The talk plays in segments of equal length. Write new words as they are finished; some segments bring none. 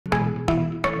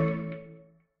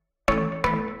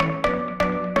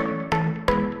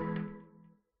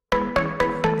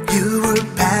You were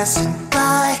passing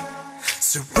by,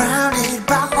 surrounded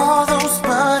by all those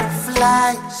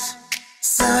butterflies.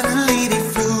 Suddenly they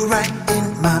flew right in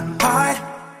my heart.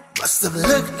 Must have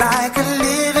looked like a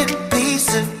living piece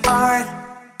of art.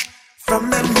 From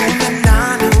that moment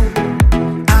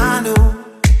I knew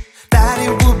that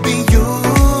it would be you.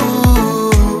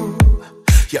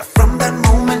 Yeah, from that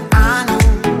moment I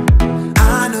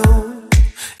knew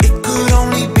it could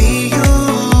only be you.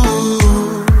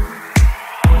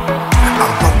 I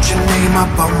wrote your name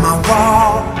up on my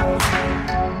wall,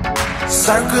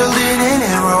 circled in an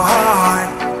arrow heart.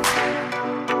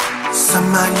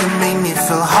 Somehow you made me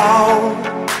feel whole.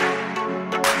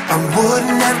 I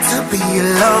wouldn't have to be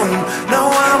alone. No,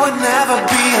 I would never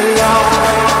be alone.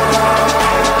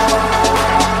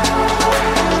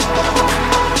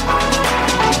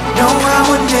 No, I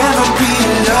would never be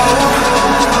alone.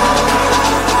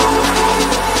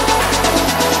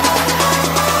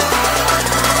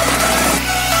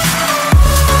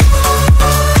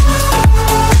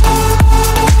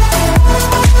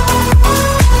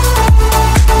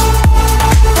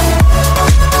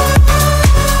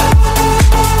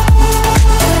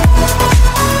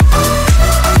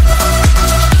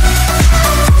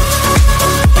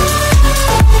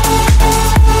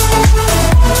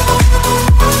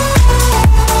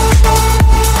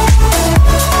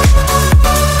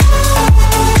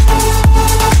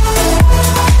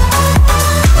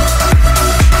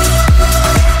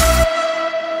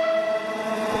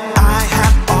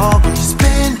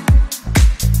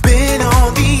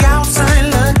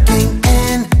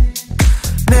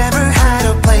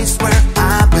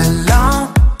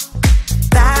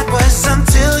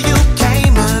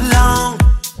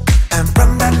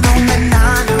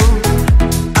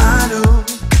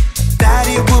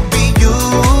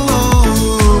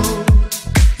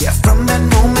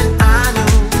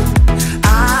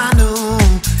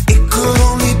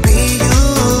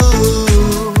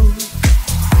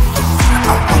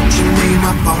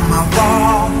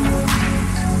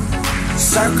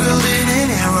 Circled in an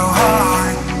arrow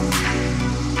heart.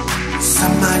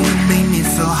 Somehow you made me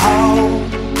feel whole.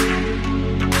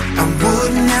 I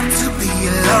wouldn't have to be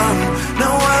alone. No,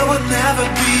 I would never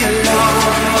be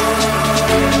alone.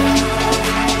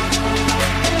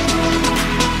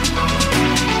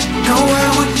 No, I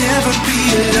would never be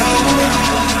alone.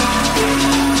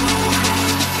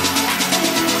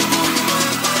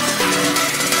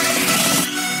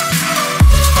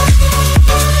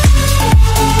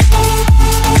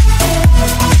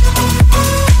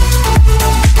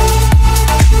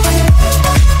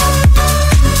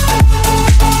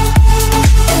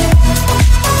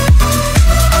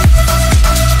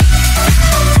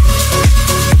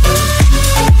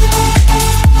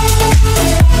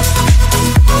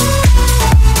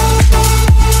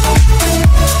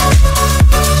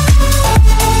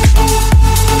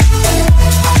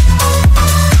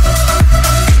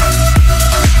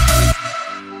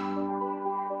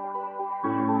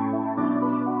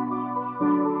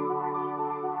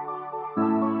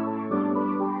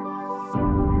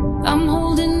 I'm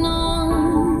holding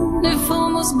on, if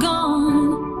almost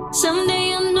gone.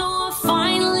 Someday I know I'll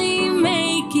finally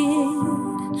make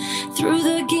it through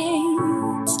the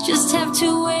gates. Just have to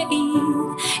wait.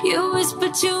 You whisper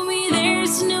to me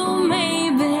there's no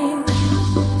maybe.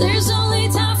 There's only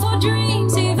time for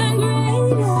dreams even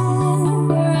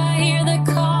greater. I hear the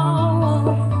call,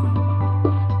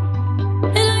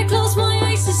 and I close my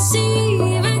eyes to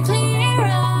see even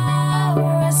clearer.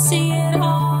 I see it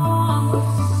all.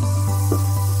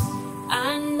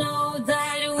 I know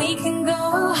that we can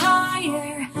go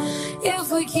higher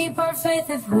if we keep our faith,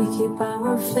 if we keep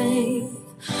our faith.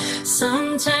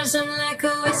 Sometimes I'm like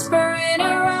a whisper in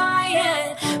a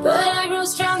riot, but I grow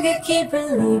stronger, keep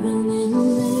believing in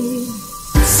me.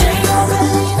 Say you're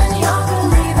believing, you're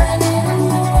believing in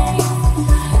me.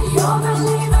 You're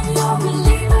believing, you're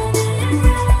believing in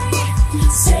me.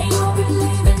 Say you're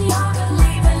believing, you're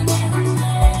believing in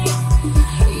me.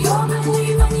 You're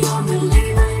believing, you're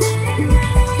believing in me.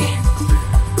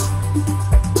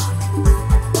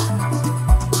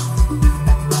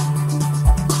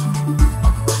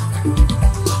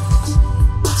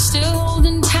 Still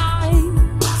holding tight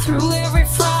through every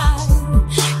fight,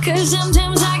 'cause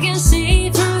sometimes I can see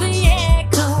through the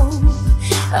echo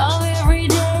of every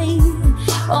day,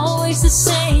 always the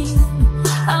same,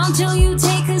 until you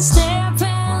take a step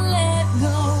and let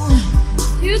go.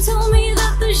 You told me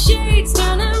that the shades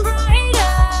turning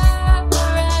brighter,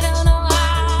 but I don't know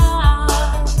how.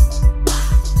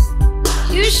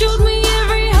 You showed me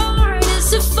every heart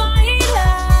is a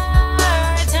fighter,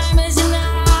 time is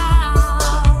now.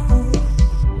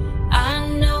 I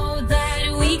know that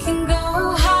we can go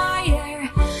high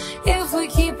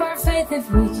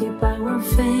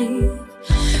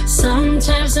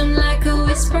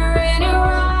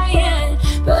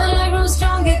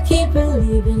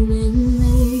believing in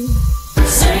me.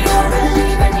 Say you're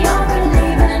believing in me.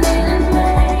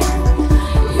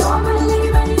 You're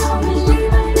believing in me.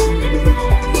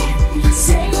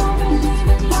 Say you're believing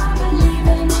in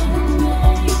me.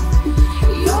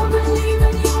 You're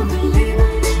believing in me.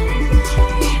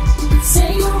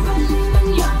 Say you're believing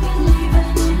in me.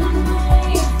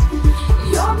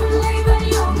 You're believing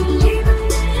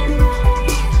in me.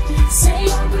 Say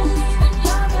you're believing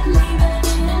in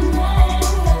me.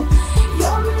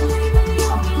 You're believing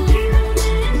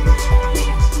in me.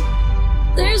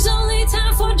 There's only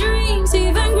time for dreams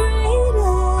even greater.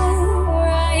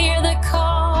 I hear the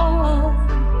call,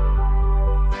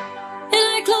 and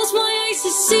I close my eyes to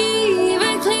see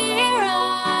even clearer.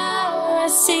 I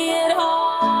see it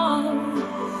all.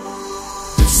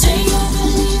 Say you're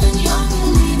believing in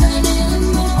me.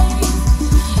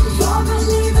 You're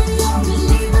believing in me.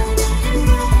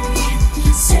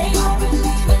 Say you're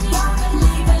believing in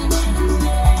me.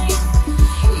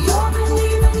 You're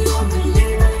believing in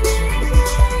me.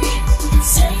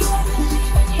 Say you're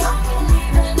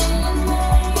believing in me.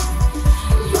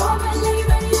 You're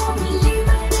believing in me.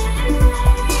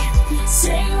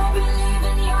 Say you're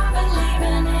believing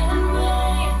in me.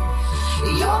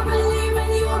 You're believing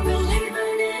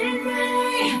in me.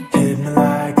 Hit me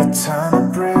like a ton of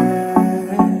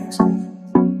bricks.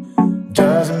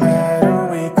 Doesn't matter,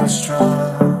 weak or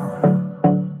strong.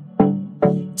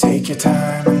 Take your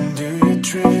time and do your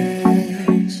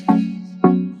tricks.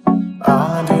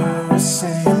 All I do is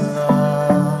sing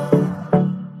along.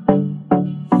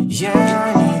 Yeah, I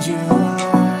need you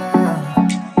around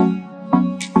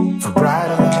for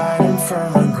brighter light and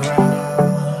firmer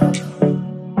ground.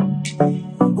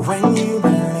 When you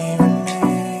believe in me,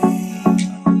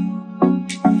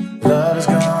 love is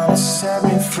gonna set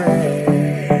me free.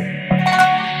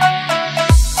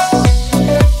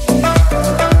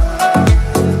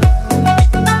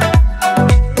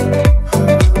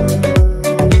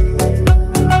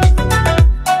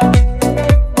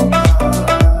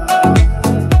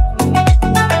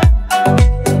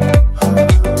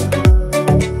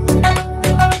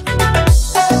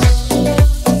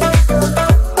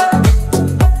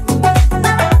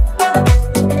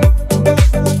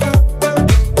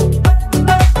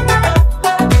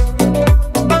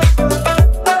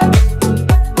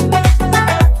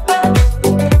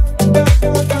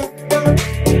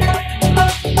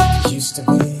 Used to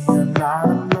be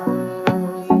anonymous.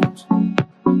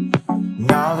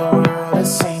 Now the world has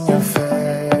seen your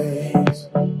face.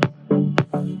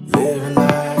 Living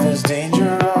life is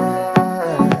dangerous,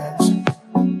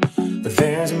 but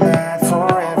there's a map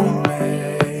for every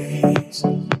maze.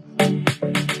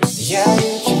 Yeah,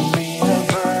 you can be the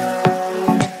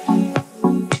bird,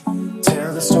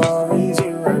 tell the stories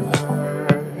you have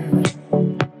heard,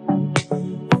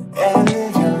 and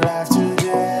live your life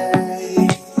today.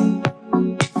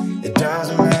 It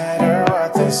doesn't matter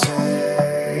what they say.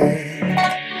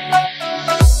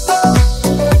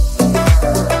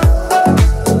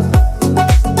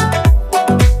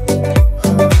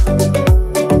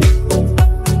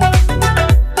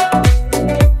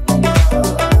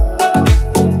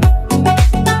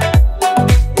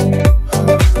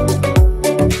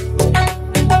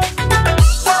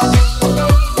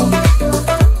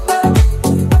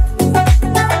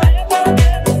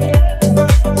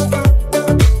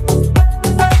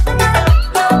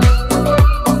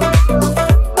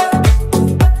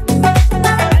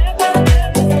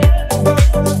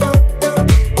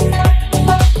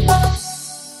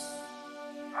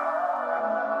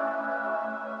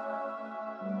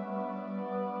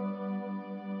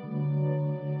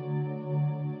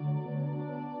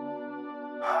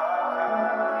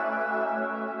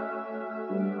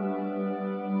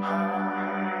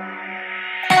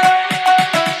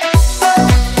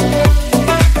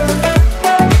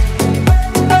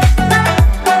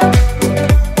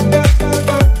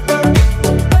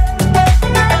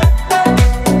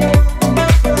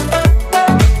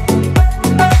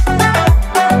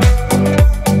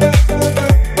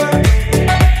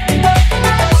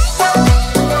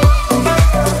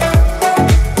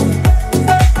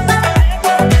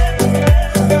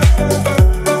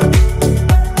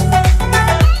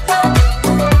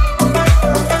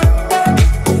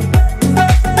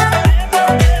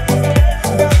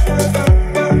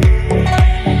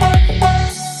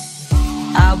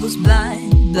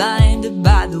 blinded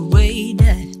by the way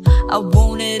that I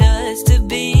wanted us to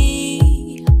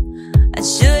be. I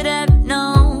should have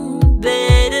known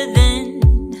better then.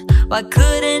 Why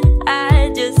couldn't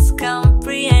I just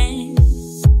comprehend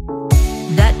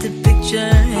that the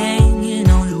picture hanging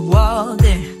on the wall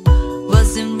there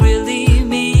wasn't really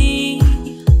me?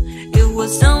 It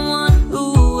was someone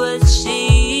who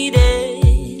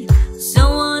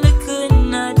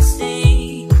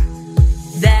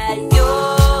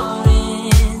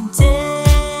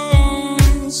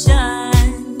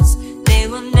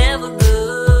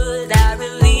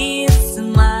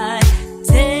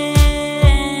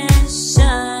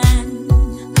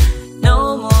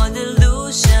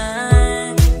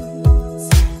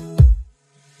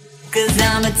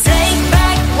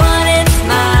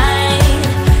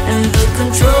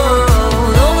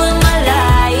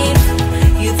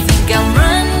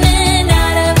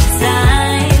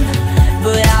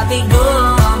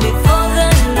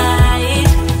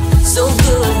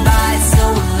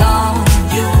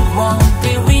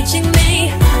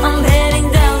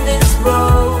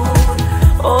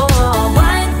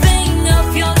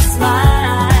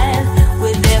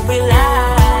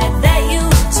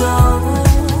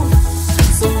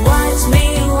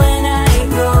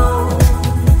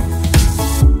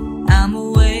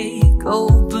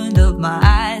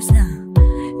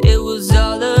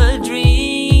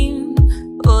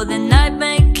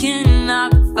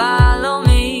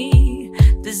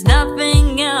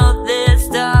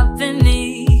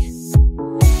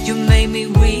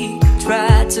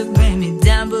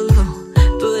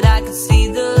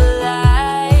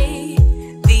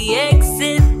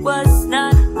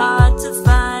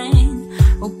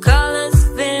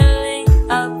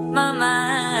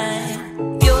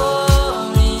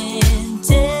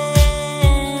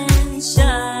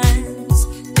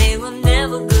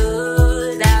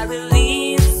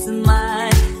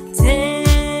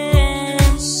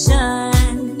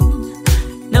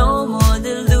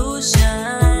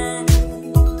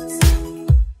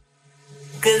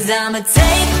I'ma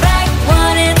take back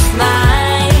what is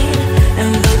mine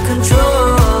and the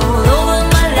control over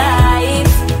my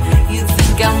life. You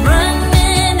think I'm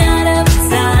running out of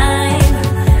time,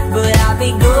 but I'll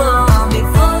be gone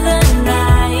before the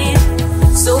night.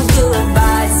 So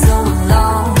goodbye, so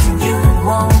long, you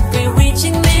won't be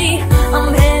reaching me.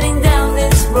 I'm heading down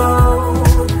this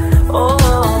road.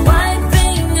 Oh,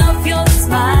 wiping off your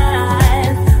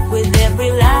smile with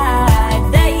every lie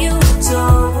that you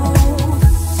told.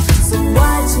 So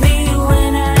watch me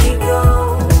when I go.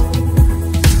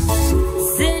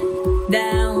 Sit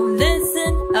down,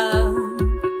 listen up.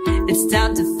 It's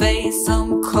time to face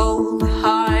some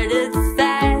cold-hearted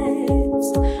facts.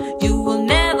 You will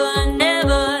never,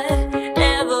 never,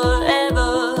 ever,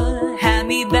 ever have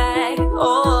me back.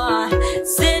 Oh,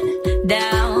 sit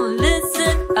down,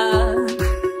 listen up.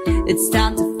 It's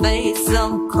time to face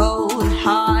some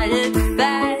cold-hearted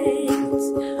facts.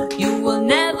 You will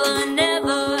never,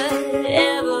 never,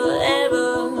 ever, ever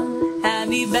have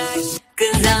me back.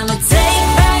 'Cause I'ma take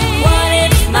back what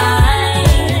is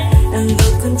mine and the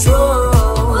control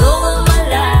over my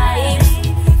life.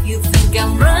 You think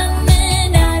I'm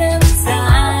running out of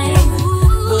time,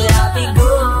 but I'll be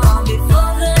gone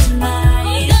before the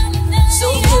night. So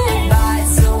goodbye,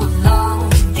 so long,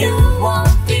 you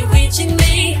won't be reaching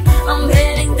me. I'm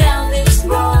heading down this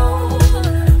road.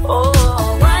 Oh,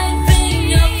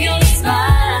 wiping up your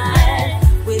smile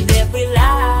with every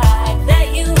lie that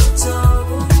you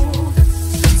told.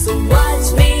 So watch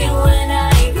me when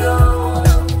I go.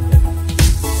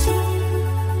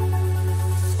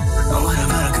 What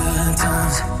about the good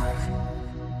times?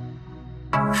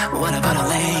 What about the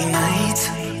late nights?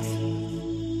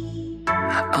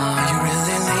 Are you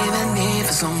really leaving me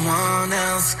for someone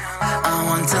else? I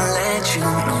want to let you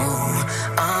know.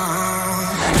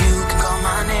 You can call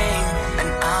my name and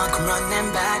I'll come running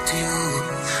back to you.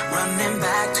 Running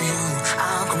back to you.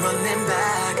 I'll come running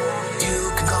back. You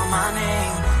can call my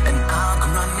name and I'll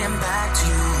come running back to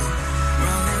you.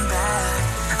 Running back.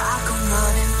 I'll come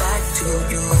running back to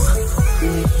you.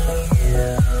 Running back to you.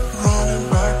 Running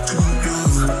back to you.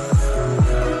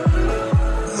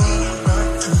 Running back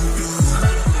to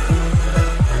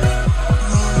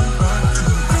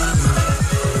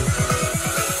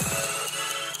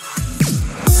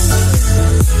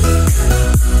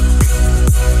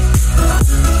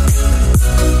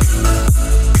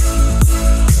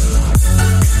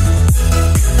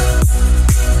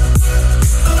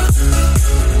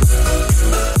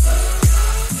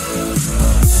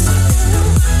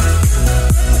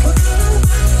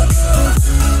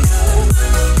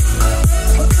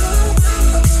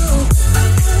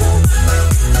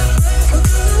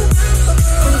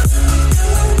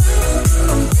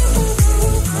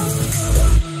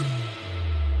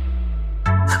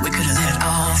we could've let it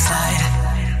all slide.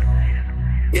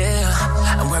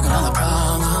 Yeah, I'm working on the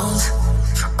problems.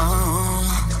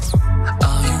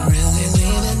 Are you really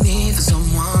leaving me for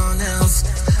someone else?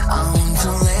 I want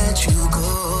to let you go.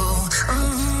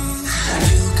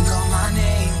 You can call my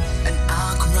name and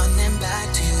I'll come running back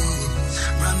to you.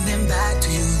 Running back to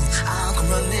you. I'll come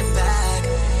running back.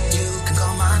 You can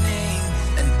call my name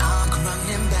and I'll come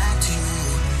running back to you.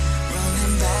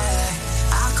 Running back.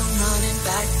 I'll come running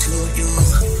back to you.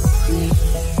 Running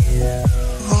back to you.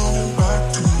 Running back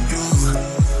to you.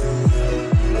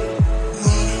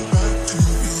 Running back to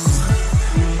you.